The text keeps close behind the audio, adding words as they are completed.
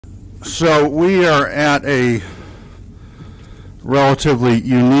So we are at a relatively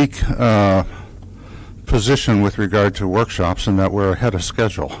unique position with regard to workshops in that we're ahead of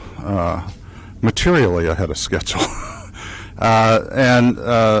schedule, materially ahead of schedule. And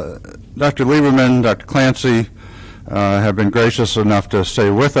Dr. Lieberman, Dr. Clancy have been gracious enough to stay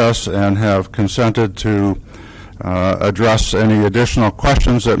with us and have consented to address any additional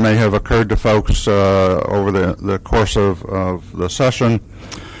questions that may have occurred to folks over the course of the session.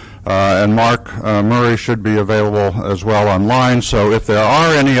 And Mark Murray should be available as well online. So if there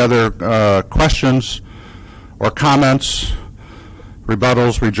are any other questions or comments,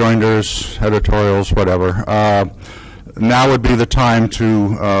 rebuttals, rejoinders, editorials, whatever, now would be the time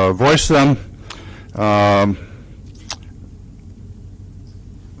to voice them. Go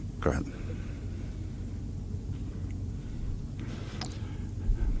ahead.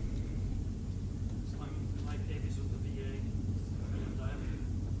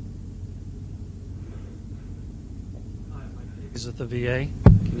 At the VA.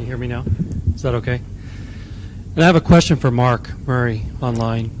 Can you hear me now? Is that okay? And I have a question for Mark Murray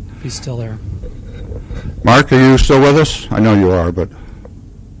online, if he's still there. Mark, are you still with us? I know you are, but...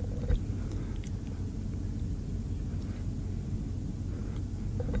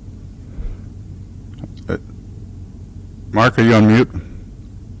 Mark, are you on mute?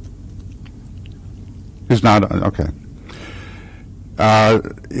 He's not. Okay.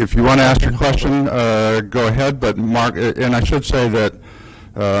 If you want to ask your question, go ahead. But Mark, and I should say that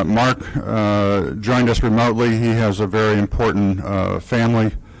Mark joined us remotely. He has a very important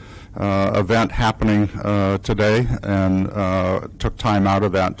family event happening today, and took time out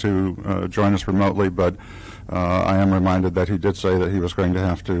of that to join us remotely. But I am reminded that he did say that he was going to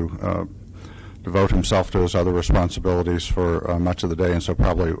have to devote himself to his other responsibilities for much of the day, and so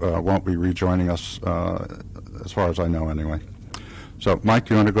probably won't be rejoining us, as far as I know, anyway. So, Mike,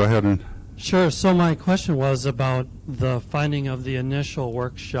 do you want to go ahead and... Sure. So my question was about the finding of the initial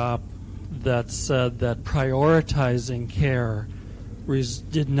workshop that said that prioritizing care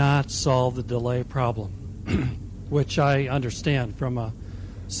did not solve the delay problem, which I understand from a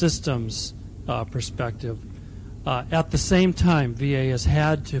systems perspective. At the same time, VA has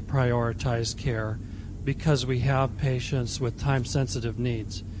had to prioritize care because we have patients with time-sensitive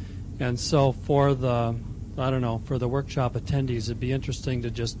needs. And so for the for the workshop attendees, it'd be interesting to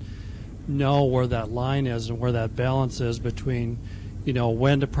just know where that line is and where that balance is between,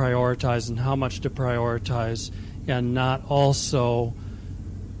 when to prioritize and how much to prioritize, and not also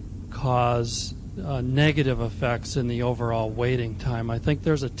cause negative effects in the overall waiting time. I think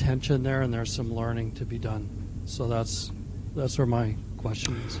there's a tension there, and there's some learning to be done. So that's where my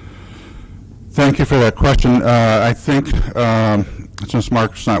question is. Thank you for that question. I think since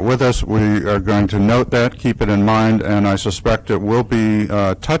Mark's not with us, we are going to note that, keep it in mind, and I suspect it will be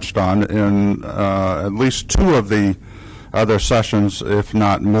touched on in at least two of the other sessions, if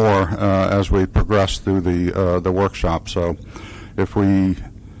not more, as we progress through the workshop. So if we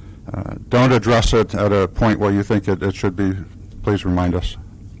don't address it at a point where you think it should be, please remind us.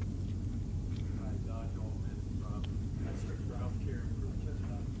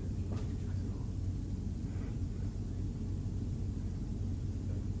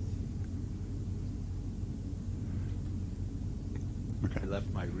 I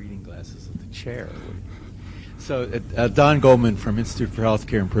left my reading glasses at the chair. So Don Goldman from Institute for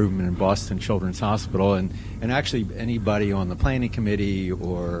Healthcare Improvement in Boston Children's Hospital, and actually anybody on the planning committee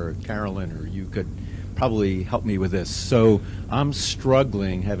or Carolyn or you could probably help me with this. So I'm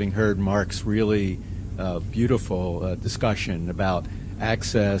struggling, having heard Mark's really beautiful discussion about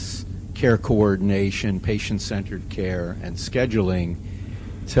access, care coordination, patient-centered care, and scheduling,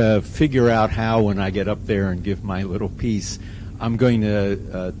 to figure out how, when I get up there and give my little piece, I'm going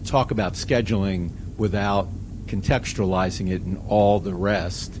to talk about scheduling without contextualizing it and all the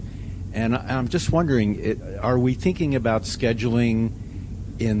rest. And I'm just wondering, are we thinking about scheduling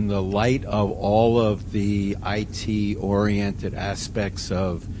in the light of all of the IT-oriented aspects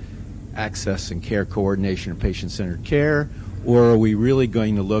of access and care coordination and patient-centered care, or are we really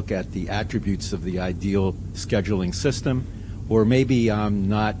going to look at the attributes of the ideal scheduling system? Or maybe I'm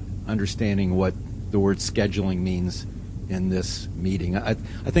not understanding what the word scheduling means in this meeting. I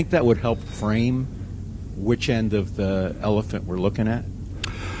think that would help frame which end of the elephant we're looking at.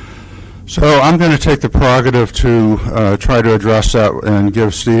 So I'm going to take the prerogative to try to address that and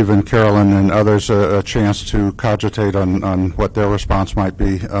give Steve and Carolyn and others a chance to cogitate on what their response might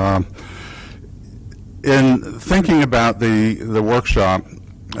be. In thinking about the workshop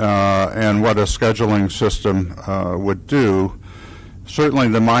and what a scheduling system would do, certainly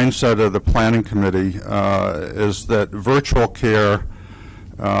the mindset of the planning committee is that virtual care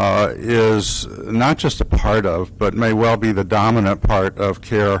is not just a part of, but may well be the dominant part of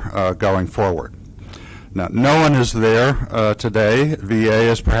care going forward. Now, no one is there today. VA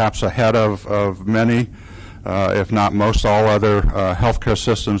is perhaps ahead of many, if not most all other healthcare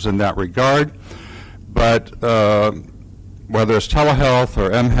systems in that regard. But whether it's telehealth or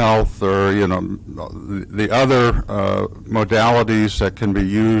mHealth or the other modalities that can be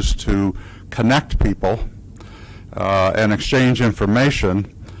used to connect people and exchange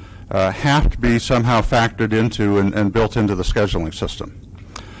information have to be somehow factored into and built into the scheduling system.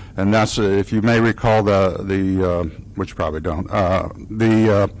 And that's, if you may recall, which you probably don't,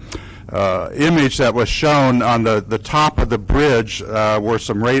 the image that was shown on the top of the bridge were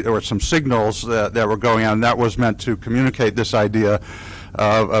some signals that were going on. That was meant to communicate this idea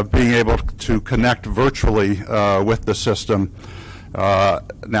of being able to connect virtually with the system.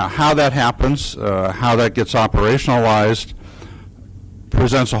 Now, how that happens, how that gets operationalized,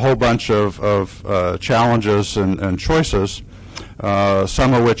 presents a whole bunch of challenges and choices,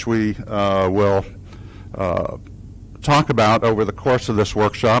 some of which we will talk about over the course of this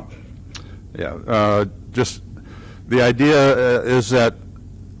workshop. Just the idea is that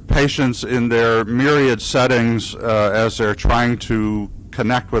patients in their myriad settings, as they're trying to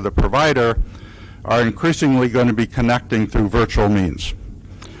connect with a provider, are increasingly going to be connecting through virtual means.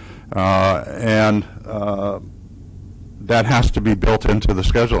 And that has to be built into the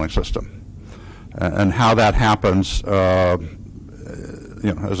scheduling system. And how that happens, as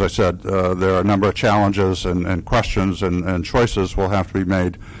I said, there are a number of challenges and questions and choices will have to be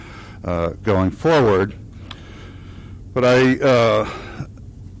made going forward. But I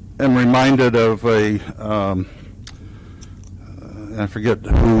am reminded of I forget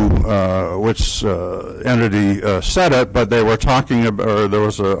which entity said it, but they were talking about, or there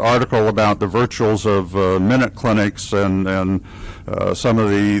was an article about the virtuals of minute clinics and some of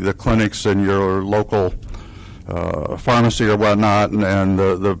the clinics in your local pharmacy or whatnot, and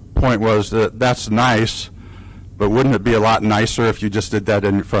the point was that that's nice, but wouldn't it be a lot nicer if you just did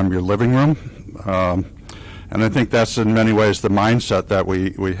that from your living room? And I think that's in many ways the mindset that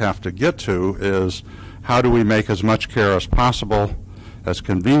we have to get to, is how do we make as much care as possible, as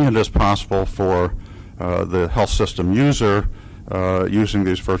convenient as possible for the health system user using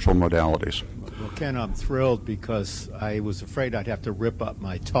these virtual modalities. Well, Ken, I'm thrilled because I was afraid I'd have to rip up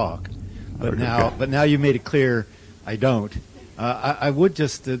my talk, but now you made it clear I don't. I would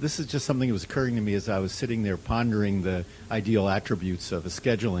just, this is just something that was occurring to me as I was sitting there pondering the ideal attributes of a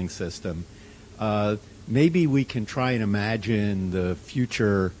scheduling system. Maybe we can try and imagine the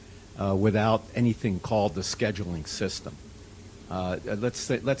future without anything called the scheduling system.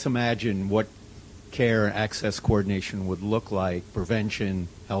 Let's imagine what care and access coordination would look like, prevention,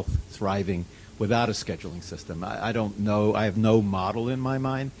 health, thriving, without a scheduling system. I don't know. I have no model in my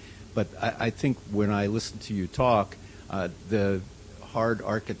mind, but I think when I listen to you talk, the hard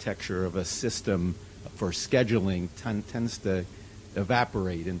architecture of a system for scheduling tends to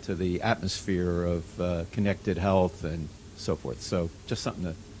evaporate into the atmosphere of connected health and so forth. So just something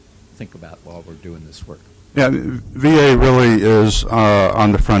to think about while we're doing this work. Yeah, VA really is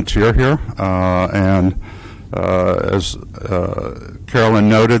on the frontier here, and as Carolyn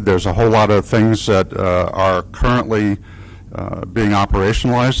noted, there's a whole lot of things that are currently being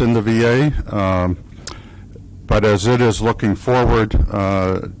operationalized in the VA, but as it is looking forward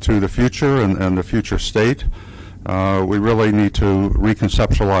to the future and the future state, we really need to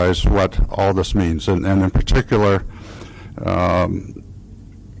reconceptualize what all this means, and in particular,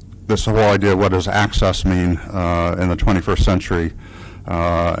 this whole idea of what does access mean in the 21st century.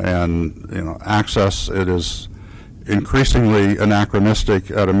 And access, it is increasingly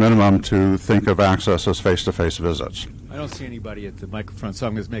anachronistic at a minimum to think of access as face-to-face visits. I don't see anybody at the microphone, so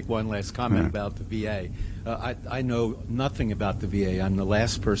I'm going to make one last comment about the VA. I know nothing about the VA. I'm the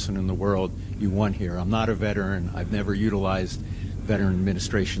last person in the world you want here. I'm not a veteran. I've never utilized Veteran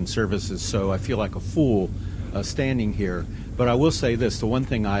Administration services, so I feel like a fool standing here. But I will say this, the one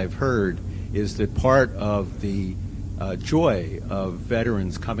thing I've heard is that part of the joy of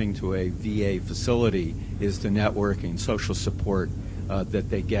veterans coming to a VA facility is the networking, social support that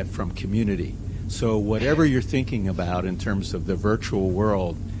they get from community. So whatever you're thinking about in terms of the virtual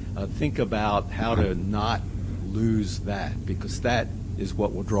world, think about how to not lose that, because that is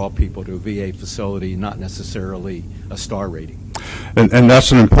what will draw people to a VA facility, not necessarily a star rating. And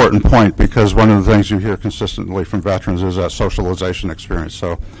that's an important point, because one of the things you hear consistently from veterans is that socialization experience.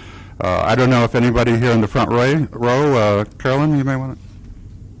 So I don't know if anybody here in the front row, Carolyn, you may want to.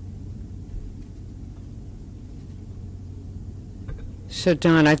 So,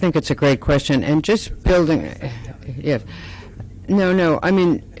 Don, I think it's a great question. And just building, yes. No. I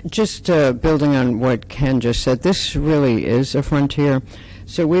mean, just building on what Ken just said, this really is a frontier.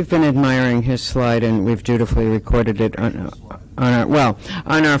 So we've been admiring his slide, and we've dutifully recorded it on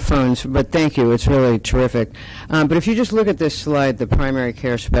our phones. But thank you, it's really terrific. But if you just look at this slide, the primary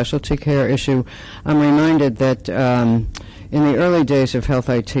care, specialty care issue, I'm reminded that in the early days of health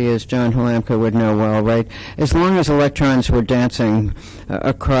IT, as John Halamka would know well, right, as long as electrons were dancing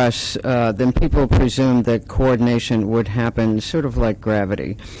across, then people presumed that coordination would happen sort of like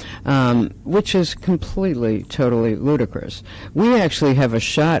gravity, which is completely, totally ludicrous. We actually have a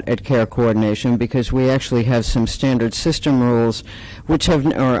shot at care coordination because we actually have some standard system rules, which have,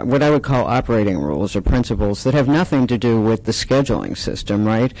 or what I would call operating rules or principles, that have nothing to do with the scheduling system,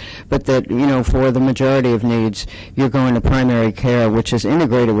 right? But that, for the majority of needs, you're going to primary care, which is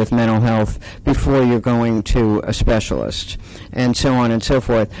integrated with mental health before you're going to a specialist, and so on and so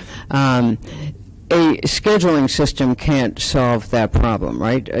forth. A scheduling system can't solve that problem,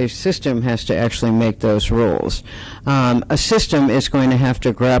 right? A system has to actually make those rules. A system is going to have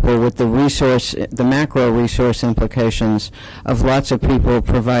to grapple with the macro resource implications of lots of people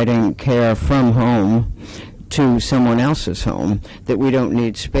providing care from home to someone else's home, that we don't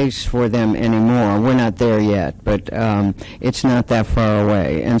need space for them anymore. We're not there yet, but it's not that far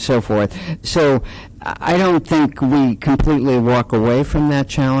away, and so forth. So I don't think we completely walk away from that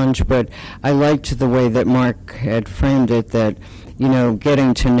challenge, but I liked the way that Mark had framed it, that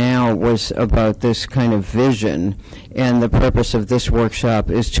getting to now was about this kind of vision, and the purpose of this workshop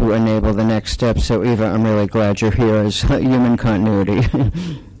is to enable the next step. So Eva, I'm really glad you're here as human continuity.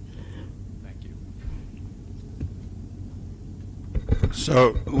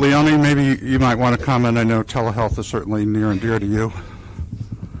 So, Leonie, maybe you might want to comment. I know telehealth is certainly near and dear to you.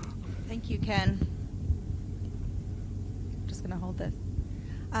 Thank you, Ken. I'm just going to hold this.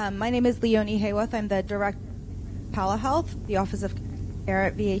 My name is Leonie Hayworth. I'm the Director of Telehealth, the Office of Care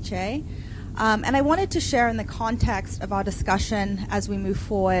at VHA. And I wanted to share in the context of our discussion as we move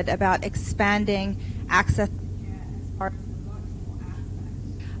forward about expanding access as far as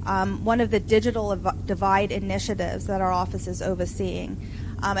one of the digital divide initiatives that our office is overseeing.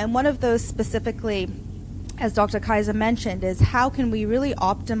 And one of those specifically, as Dr. Kaiser mentioned, is how can we really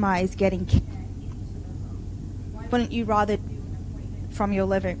optimize getting care? Why wouldn't you rather do an appointment from your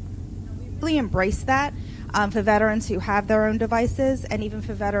living room? We really embrace that for veterans who have their own devices, and even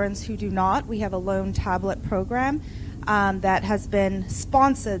for veterans who do not. We have a loan tablet program that has been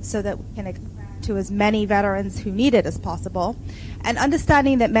sponsored so that we can expand to as many veterans who need it as possible, and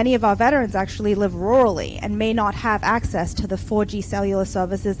understanding that many of our veterans actually live rurally and may not have access to the 4G cellular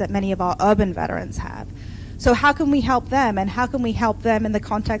services that many of our urban veterans have. So how can we help them, and how can we help them in the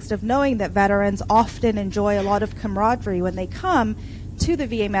context of knowing that veterans often enjoy a lot of camaraderie when they come to the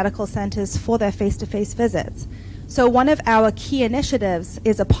VA medical centers for their face-to-face visits. So one of our key initiatives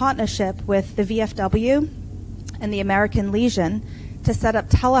is a partnership with the VFW and the American Legion to set up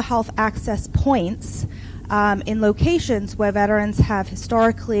telehealth access points in locations where veterans have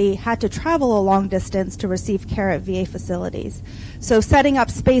historically had to travel a long distance to receive care at VA facilities. So setting up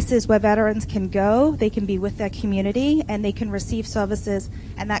spaces where veterans can go, they can be with their community, and they can receive services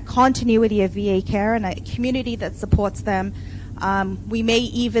and that continuity of VA care and a community that supports them. We may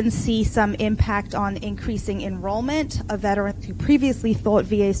even see some impact on increasing enrollment of veterans who previously thought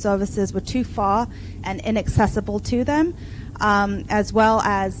VA services were too far and inaccessible to them, as well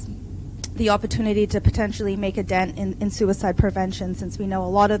as the opportunity to potentially make a dent in suicide prevention, since we know a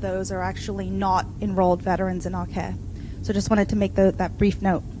lot of those are actually not enrolled veterans in our care. So just wanted to make that brief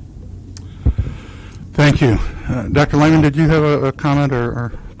note. Thank you. Dr. Lehman, did you have a comment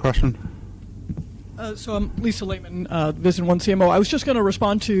or question? So I'm Lisa Lehman, Vision 1 CMO. I was just going to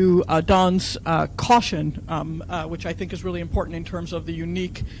respond to Don's caution, which I think is really important in terms of the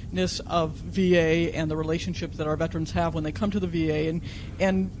uniqueness of VA and the relationships that our veterans have when they come to the VA,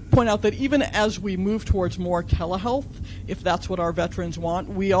 and point out that even as we move towards more telehealth, if that's what our veterans want,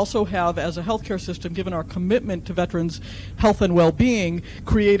 we also have, as a healthcare system, given our commitment to veterans' health and well-being,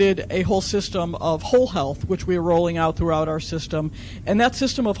 created a whole system of whole health, which we are rolling out throughout our system. And that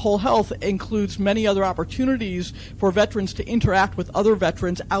system of whole health includes many other opportunities for veterans to interact with other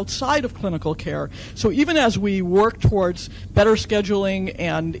veterans outside of clinical care. So even as we work towards better scheduling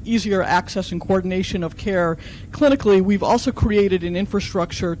and easier access and coordination of care clinically, we've also created an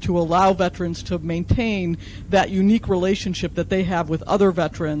infrastructure to allow veterans to maintain that unique relationship that they have with other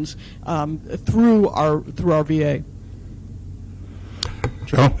veterans through our VA.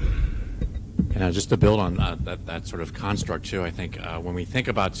 Joe? Just to build on that sort of construct too, I think when we think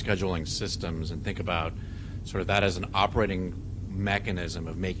about scheduling systems and think about sort of that as an operating mechanism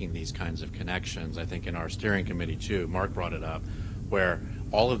of making these kinds of connections, I think in our steering committee too, Mark brought it up, where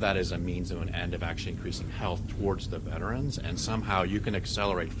all of that is a means to an end of actually increasing health towards the veterans, and somehow you can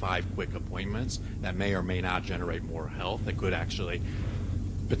accelerate 5 quick appointments that may or may not generate more health that could actually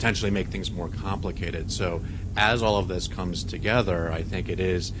potentially make things more complicated. So as all of this comes together, I think it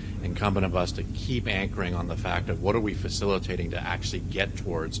is incumbent of us to keep anchoring on the fact of what are we facilitating to actually get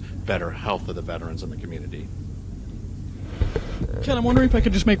towards better health of the veterans in the community. Ken, I'm wondering if I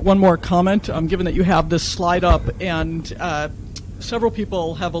could just make one more comment, given that you have this slide up, and several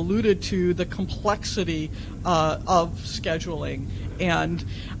people have alluded to the complexity of scheduling. And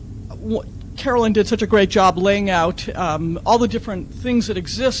Carolyn did such a great job laying out all the different things that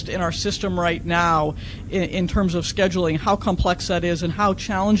exist in our system right now in terms of scheduling, how complex that is and how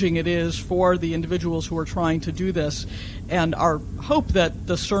challenging it is for the individuals who are trying to do this. And our hope that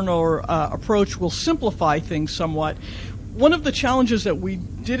the Cerner approach will simplify things somewhat. One of the challenges that we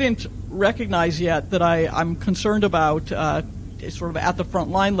didn't recognize yet that I'm concerned about sort of at the front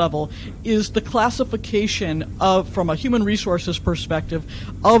line level is the classification of, from a human resources perspective,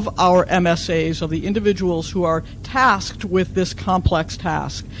 of our MSAs, of the individuals who are tasked with this complex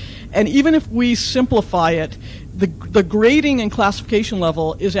task. And even if we simplify it, the grading and classification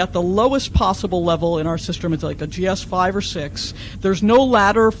level is at the lowest possible level in our system. It's like a GS 5 or 6. There's no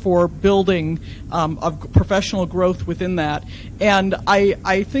ladder for building of professional growth within that. And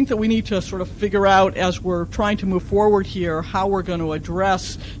I think that we need to sort of figure out, as we're trying to move forward here, how we're going to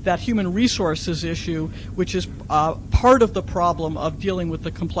address that human resources issue, which is part of the problem of dealing with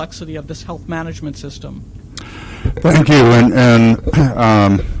the complexity of this health management system. Thank you,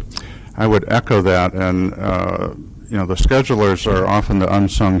 and I would echo that, and the schedulers are often the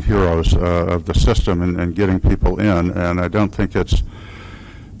unsung heroes of the system and getting people in, and I don't think it's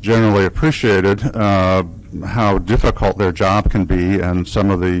generally appreciated how difficult their job can be and some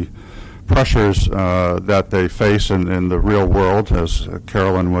of the pressures that they face in the real world, as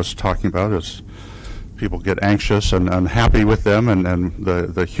Carolyn was talking about, as people get anxious and unhappy with them, and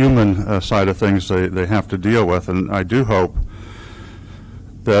the human side of things they have to deal with. And I do hope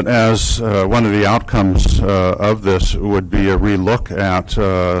that as one of the outcomes of this would be a relook at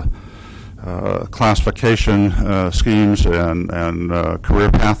classification schemes and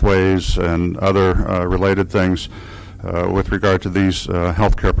career pathways and other related things with regard to these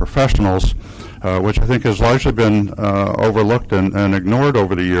healthcare professionals, which I think has largely been overlooked and ignored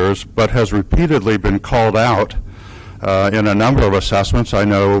over the years, but has repeatedly been called out in a number of assessments. I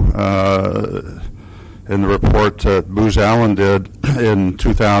know in the report Booz Allen did in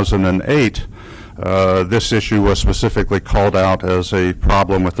 2008, this issue was specifically called out as a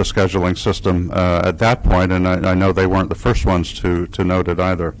problem with the scheduling system at that point, and I know they weren't the first ones to note it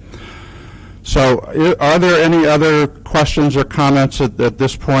either. So are there any other questions or comments at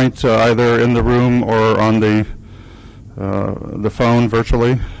this point, either in the room or on the phone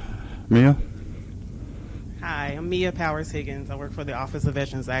virtually? Mia? Hi, I'm Mia Powers-Higgins. I work for the Office of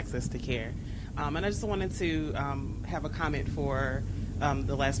Veterans Access to Care. And I just wanted to have a comment for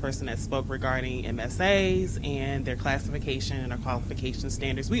the last person that spoke regarding MSAs and their classification and their qualification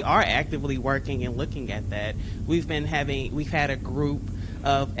standards. We are actively working and looking at that. We've had a group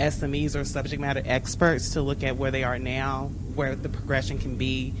of SMEs or subject matter experts to look at where they are now, where the progression can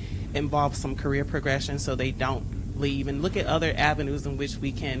be, involve some career progression so they don't leave, and look at other avenues in which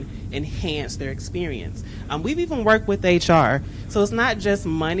we can enhance their experience. We've even worked with HR, so it's not just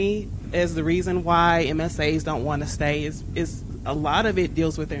money as the reason why MSAs don't want to stay. Is a lot of it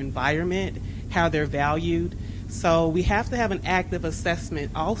deals with their environment, how they're valued. So we have to have an active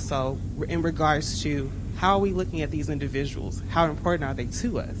assessment also in regards to how are we looking at these individuals, how important are they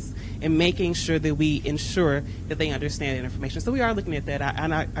to us, and making sure that we ensure that they understand that information. So we are looking at that,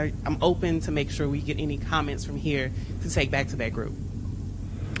 and I'm open to make sure we get any comments from here to take back to that group.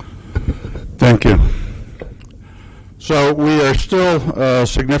 Thank you. So we are still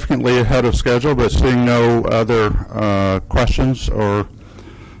significantly ahead of schedule, but seeing no other questions or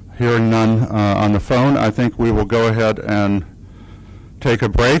hearing none on the phone, I think we will go ahead and take a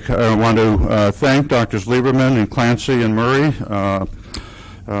break. I want to thank Drs. Lieberman and Clancy and Murray,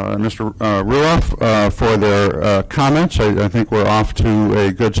 Mr. Ruoff, for their comments. I think we're off to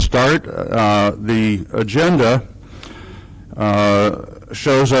a good start. The agenda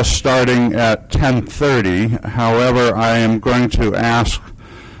shows us starting at 10:30. However, I am going to ask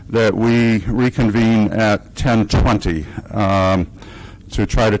that we reconvene at 10:20 to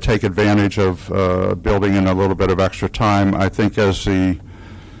try to take advantage of building in a little bit of extra time. I think as the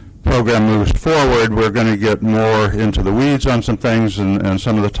program moves forward, we're going to get more into the weeds on some things, and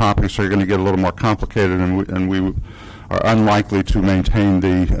some of the topics are going to get a little more complicated, and we are unlikely to maintain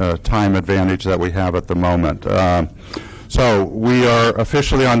the time advantage that we have at the moment. So we are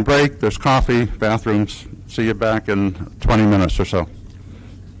officially on break. There's coffee, bathrooms. See you back in 20 minutes or so.